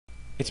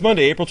It's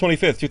Monday, April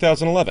 25th,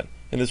 2011.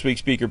 In this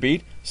week's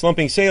BeakerBeat,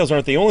 slumping sales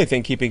aren't the only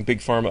thing keeping Big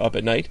Pharma up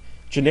at night.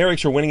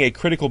 Generics are winning a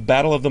critical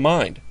battle of the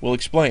mind. We'll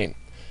explain.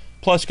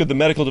 Plus, could the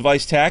medical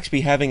device tax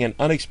be having an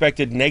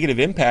unexpected negative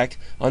impact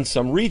on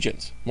some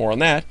regions? More on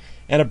that.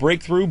 And a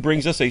breakthrough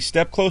brings us a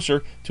step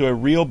closer to a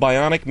real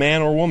bionic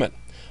man or woman.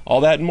 All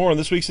that and more in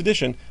this week's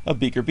edition of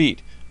BeakerBeat,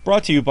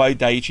 brought to you by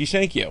Daiichi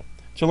Sankyo.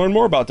 To learn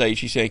more about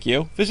Daiichi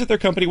Sankyo, visit their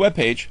company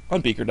webpage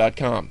on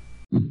Beaker.com.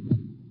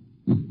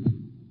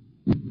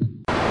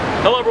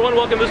 Hello everyone,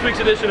 welcome to this week's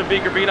edition of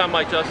BeakerBeat. I'm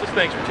Mike Justice,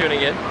 thanks for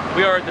tuning in.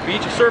 We are at the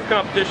beach, a surf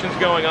competition's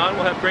going on.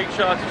 We'll have great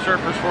shots of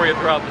surfers for you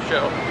throughout the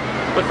show.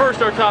 But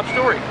first, our top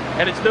story,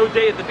 and it's no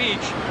day at the beach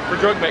for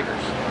drug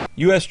makers.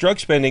 U.S. drug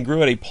spending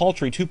grew at a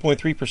paltry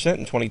 2.3%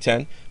 in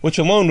 2010, which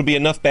alone would be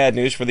enough bad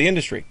news for the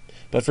industry.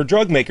 But for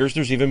drug makers,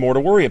 there's even more to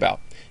worry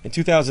about. In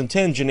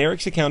 2010,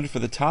 generics accounted for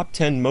the top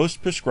 10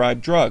 most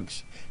prescribed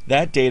drugs.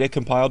 That data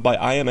compiled by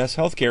IMS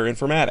Healthcare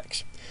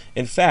Informatics.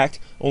 In fact,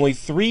 only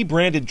 3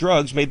 branded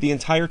drugs made the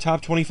entire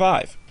top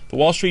 25. The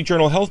Wall Street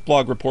Journal Health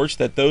blog reports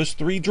that those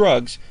 3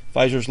 drugs,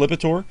 Pfizer's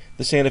Lipitor,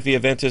 the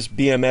Sanofi-Aventis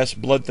BMS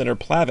blood thinner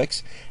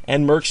Plavix,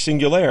 and Merck's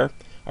Singulair,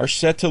 are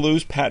set to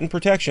lose patent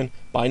protection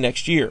by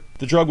next year.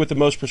 The drug with the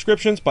most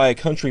prescriptions by a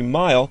country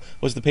mile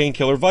was the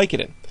painkiller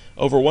Vicodin.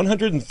 Over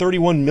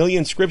 131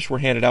 million scripts were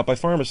handed out by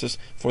pharmacists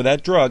for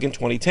that drug in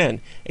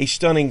 2010, a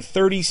stunning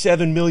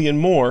 37 million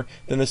more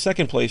than the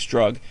second-place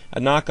drug, a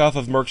knockoff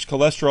of Merck's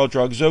cholesterol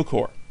drug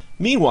Zocor.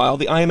 Meanwhile,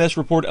 the IMS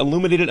report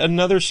illuminated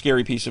another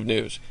scary piece of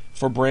news,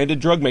 for branded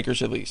drug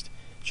makers at least.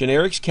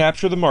 Generics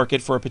capture the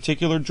market for a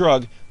particular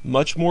drug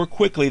much more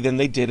quickly than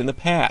they did in the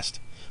past.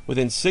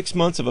 Within 6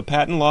 months of a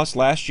patent loss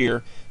last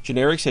year,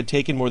 generics had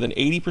taken more than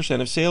 80%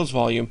 of sales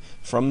volume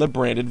from the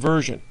branded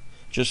version.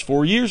 Just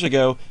 4 years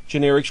ago,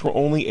 generics were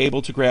only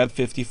able to grab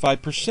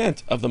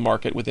 55% of the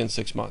market within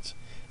 6 months.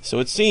 So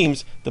it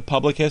seems the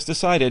public has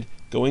decided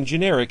going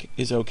generic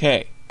is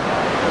okay.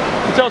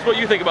 So tell us what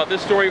you think about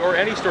this story or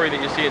any story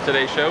that you see at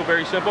today's show.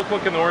 Very simple.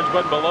 Click on the orange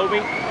button below me.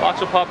 Box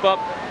will pop up.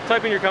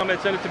 Type in your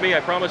comments, send it to me. I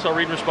promise I'll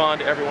read and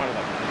respond to every one of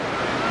them.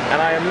 And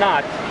I am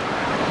not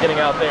getting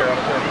out there on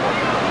a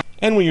surfboard.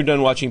 And when you're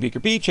done watching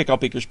BeakerBeat, check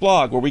out Beaker's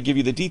blog, where we give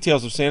you the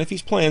details of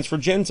Sanofi's plans for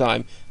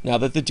Genzyme now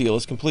that the deal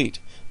is complete.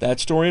 That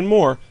story and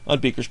more on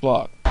Beaker's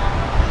blog. Oh,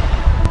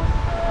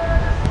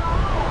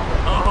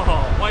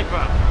 wipe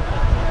out.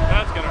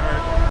 That's going to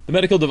hurt. The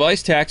medical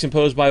device tax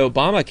imposed by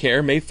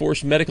Obamacare may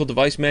force medical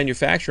device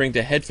manufacturing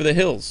to head for the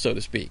hills, so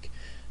to speak.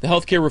 The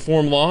healthcare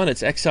reform law and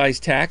its excise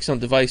tax on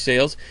device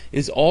sales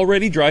is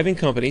already driving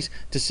companies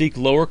to seek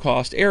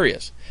lower-cost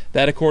areas.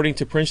 That according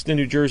to Princeton,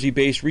 New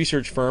Jersey-based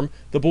research firm,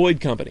 the Boyd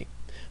Company.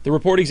 The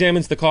report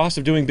examines the cost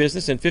of doing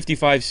business in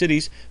 55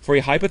 cities for a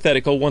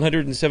hypothetical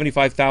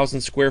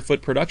 175,000 square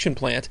foot production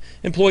plant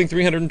employing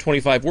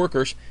 325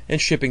 workers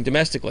and shipping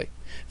domestically.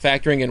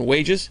 Factoring in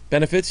wages,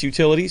 benefits,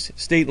 utilities,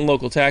 state and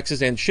local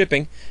taxes, and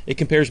shipping, it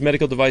compares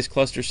medical device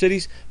cluster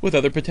cities with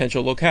other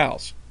potential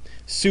locales.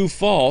 Sioux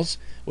Falls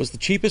was the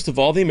cheapest of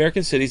all the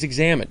American cities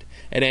examined,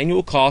 at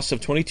annual costs of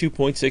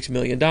 $22.6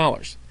 million.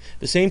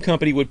 The same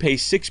company would pay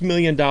 $6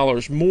 million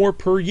more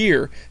per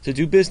year to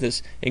do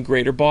business in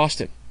Greater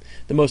Boston.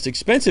 The most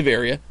expensive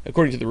area,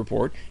 according to the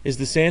report, is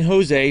the San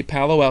Jose,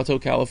 Palo Alto,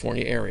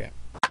 California area.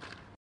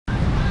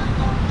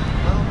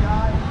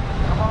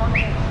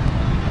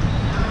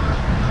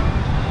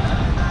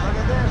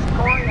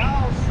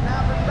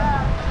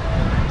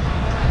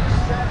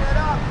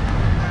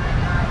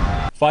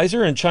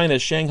 Pfizer and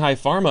China's Shanghai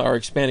Pharma are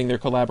expanding their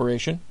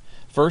collaboration.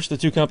 First, the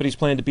two companies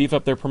plan to beef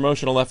up their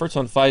promotional efforts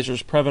on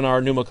Pfizer's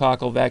Prevnar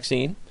pneumococcal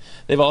vaccine.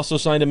 They've also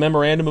signed a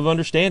memorandum of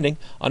understanding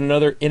on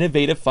another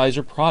innovative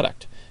Pfizer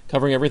product,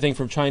 covering everything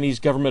from Chinese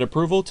government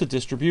approval to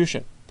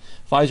distribution.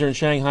 Pfizer and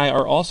Shanghai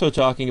are also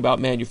talking about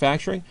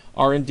manufacturing,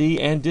 R&D,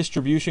 and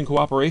distribution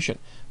cooperation,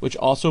 which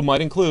also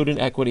might include an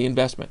equity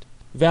investment.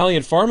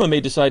 Valeant Pharma may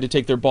decide to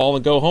take their ball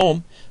and go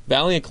home.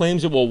 Valeant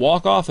claims it will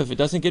walk off if it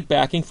doesn't get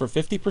backing for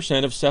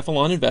 50% of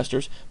Cephalon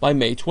investors by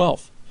May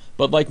 12th.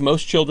 But like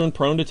most children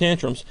prone to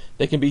tantrums,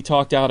 they can be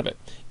talked out of it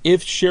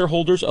if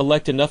shareholders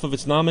elect enough of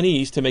its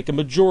nominees to make a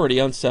majority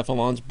on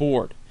Cephalon's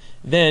board.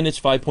 Then its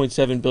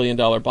 $5.7 billion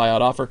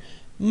buyout offer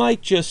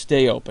might just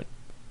stay open.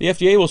 The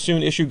FDA will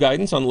soon issue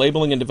guidance on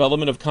labeling and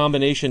development of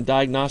combination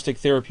diagnostic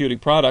therapeutic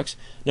products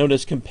known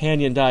as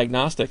companion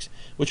diagnostics,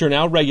 which are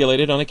now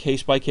regulated on a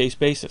case-by-case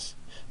basis.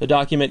 The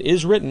document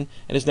is written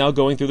and is now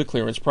going through the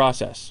clearance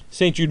process.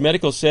 St. Jude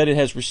Medical said it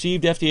has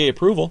received FDA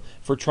approval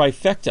for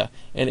Trifecta,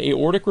 an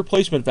aortic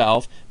replacement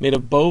valve made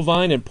of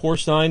bovine and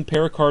porcine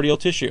pericardial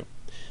tissue.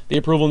 The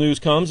approval news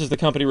comes as the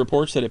company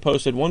reports that it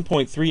posted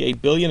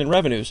 $1.38 billion in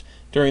revenues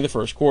during the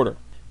first quarter.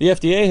 The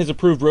FDA has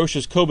approved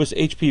Roche's Cobas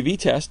HPV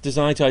test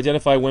designed to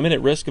identify women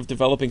at risk of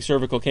developing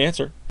cervical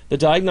cancer. The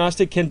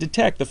diagnostic can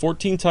detect the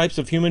 14 types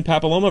of human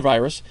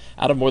papillomavirus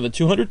out of more than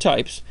 200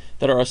 types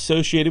that are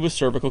associated with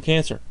cervical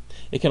cancer.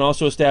 It can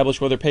also establish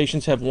whether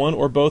patients have one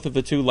or both of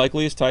the 2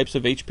 likeliest types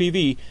of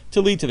HPV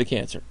to lead to the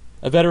cancer.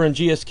 A veteran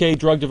GSK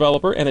drug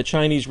developer and a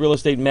Chinese real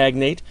estate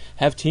magnate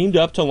have teamed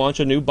up to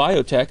launch a new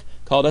biotech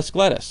called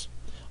Ascletis.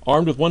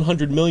 Armed with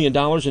 $100 million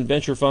in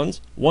venture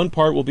funds, one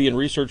part will be in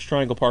Research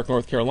Triangle Park,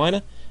 North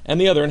Carolina,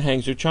 and the other in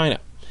Hangzhou, China.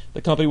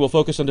 The company will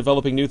focus on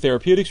developing new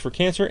therapeutics for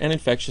cancer and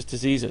infectious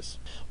diseases.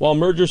 While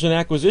mergers and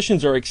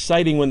acquisitions are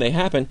exciting when they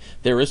happen,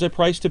 there is a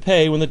price to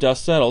pay when the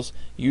dust settles,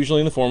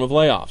 usually in the form of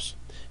layoffs.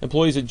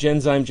 Employees at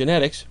Genzyme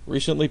Genetics,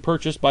 recently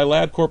purchased by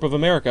LabCorp of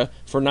America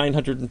for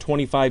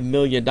 $925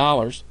 million,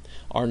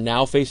 are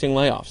now facing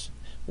layoffs.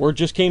 Word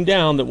just came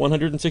down that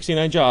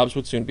 169 jobs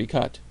would soon be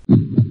cut.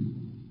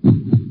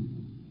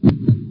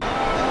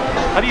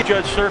 How do you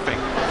judge surfing?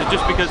 Is it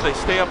just because they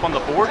stay up on the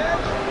board?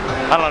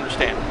 I don't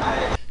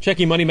understand.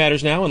 Checking money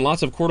matters now and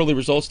lots of quarterly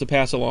results to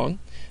pass along.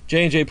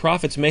 J&J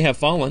profits may have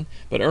fallen,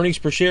 but earnings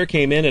per share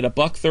came in at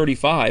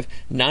 $1.35,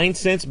 9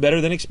 cents better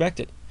than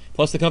expected.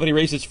 Plus, the company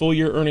raised its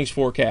full-year earnings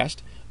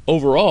forecast.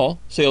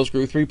 Overall, sales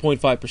grew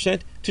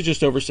 3.5% to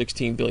just over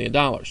 $16 billion.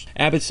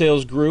 Abbott's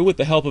sales grew with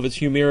the help of its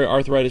Humira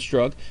arthritis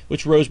drug,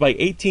 which rose by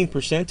 18%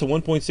 to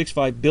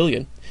 $1.65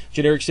 billion.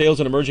 Generic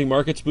sales in emerging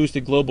markets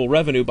boosted global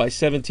revenue by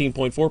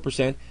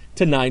 17.4%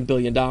 to $9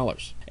 billion.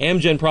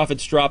 Amgen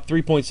profits dropped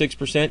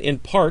 3.6% in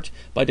part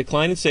by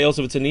decline in sales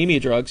of its anemia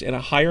drugs and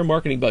a higher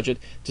marketing budget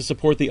to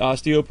support the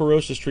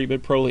osteoporosis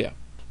treatment Prolia.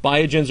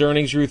 Biogen's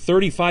earnings grew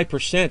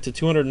 35% to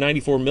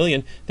 $294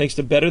 million thanks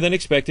to better than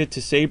expected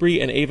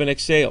Tysabri and Avonex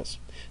sales.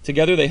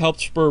 Together, they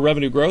helped spur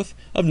revenue growth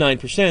of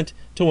 9%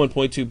 to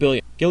 $1.2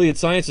 billion. Gilead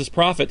Sciences'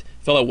 profit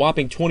fell a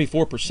whopping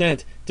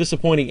 24%,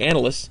 disappointing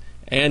analysts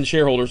and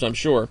shareholders, I'm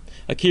sure.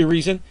 A key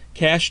reason,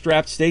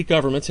 cash-strapped state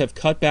governments have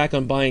cut back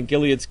on buying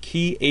Gilead's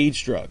key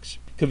AIDS drugs.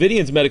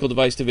 Covidion's medical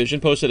device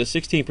division posted a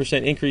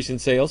 16% increase in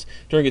sales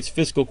during its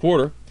fiscal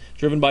quarter,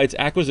 driven by its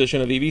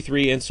acquisition of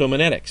EV3 and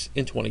Somanetics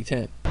in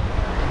 2010.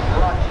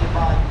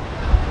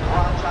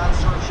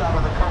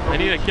 I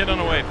need a kid on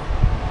the way.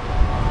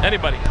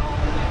 Anybody.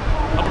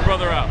 Help a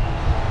brother out.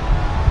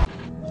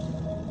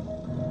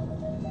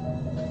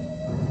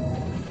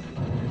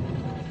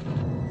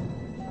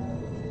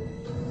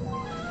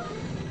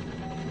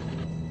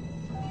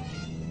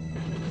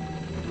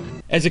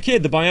 As a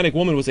kid, the Bionic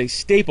Woman was a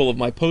staple of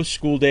my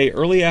post-school day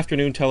early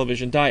afternoon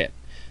television diet.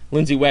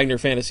 Lindsay Wagner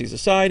fantasies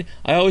aside,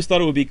 I always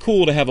thought it would be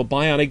cool to have a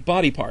bionic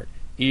body part.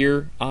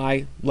 Ear,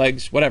 eye,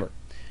 legs, whatever.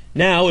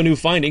 Now, a new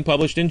finding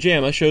published in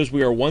JAMA shows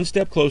we are one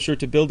step closer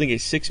to building a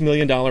 $6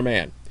 million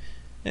man.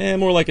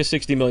 More like a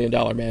 $60 million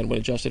man when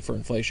adjusted for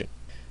inflation.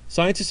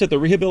 Scientists at the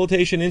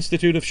Rehabilitation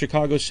Institute of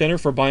Chicago's Center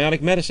for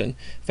Bionic Medicine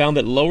found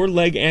that lower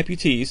leg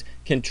amputees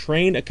can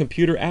train a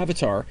computer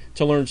avatar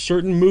to learn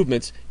certain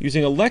movements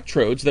using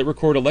electrodes that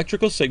record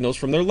electrical signals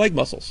from their leg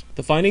muscles.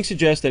 The findings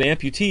suggest that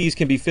amputees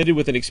can be fitted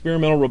with an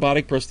experimental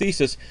robotic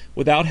prosthesis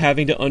without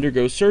having to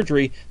undergo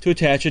surgery to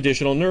attach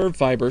additional nerve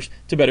fibers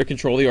to better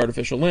control the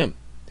artificial limb.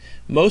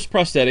 Most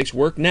prosthetics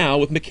work now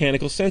with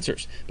mechanical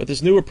sensors, but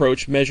this new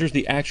approach measures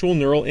the actual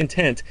neural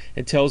intent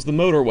and tells the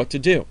motor what to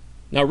do.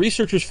 Now,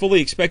 researchers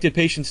fully expected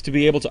patients to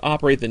be able to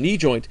operate the knee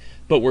joint,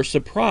 but were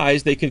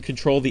surprised they could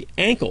control the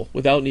ankle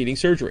without needing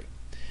surgery.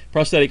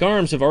 Prosthetic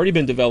arms have already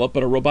been developed,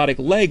 but a robotic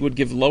leg would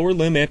give lower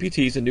limb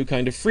amputees a new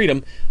kind of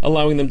freedom,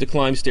 allowing them to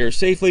climb stairs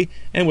safely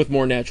and with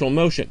more natural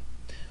motion.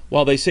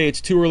 While they say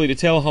it's too early to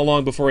tell how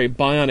long before a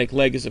bionic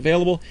leg is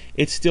available,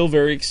 it's still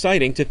very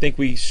exciting to think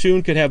we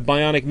soon could have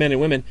bionic men and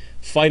women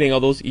fighting all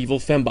those evil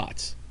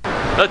fembots.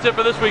 That's it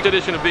for this week's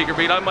edition of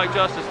BeakerBeat. I'm Mike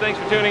Justice. Thanks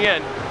for tuning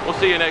in. We'll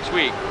see you next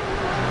week.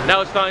 Now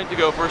it's time to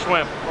go for a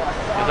swim,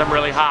 because I'm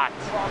really hot.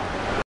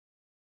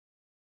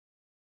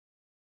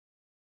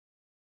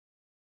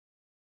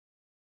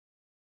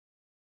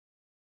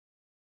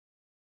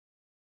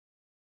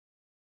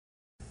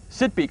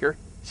 Sit, Beaker.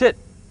 Sit.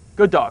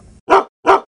 Good dog.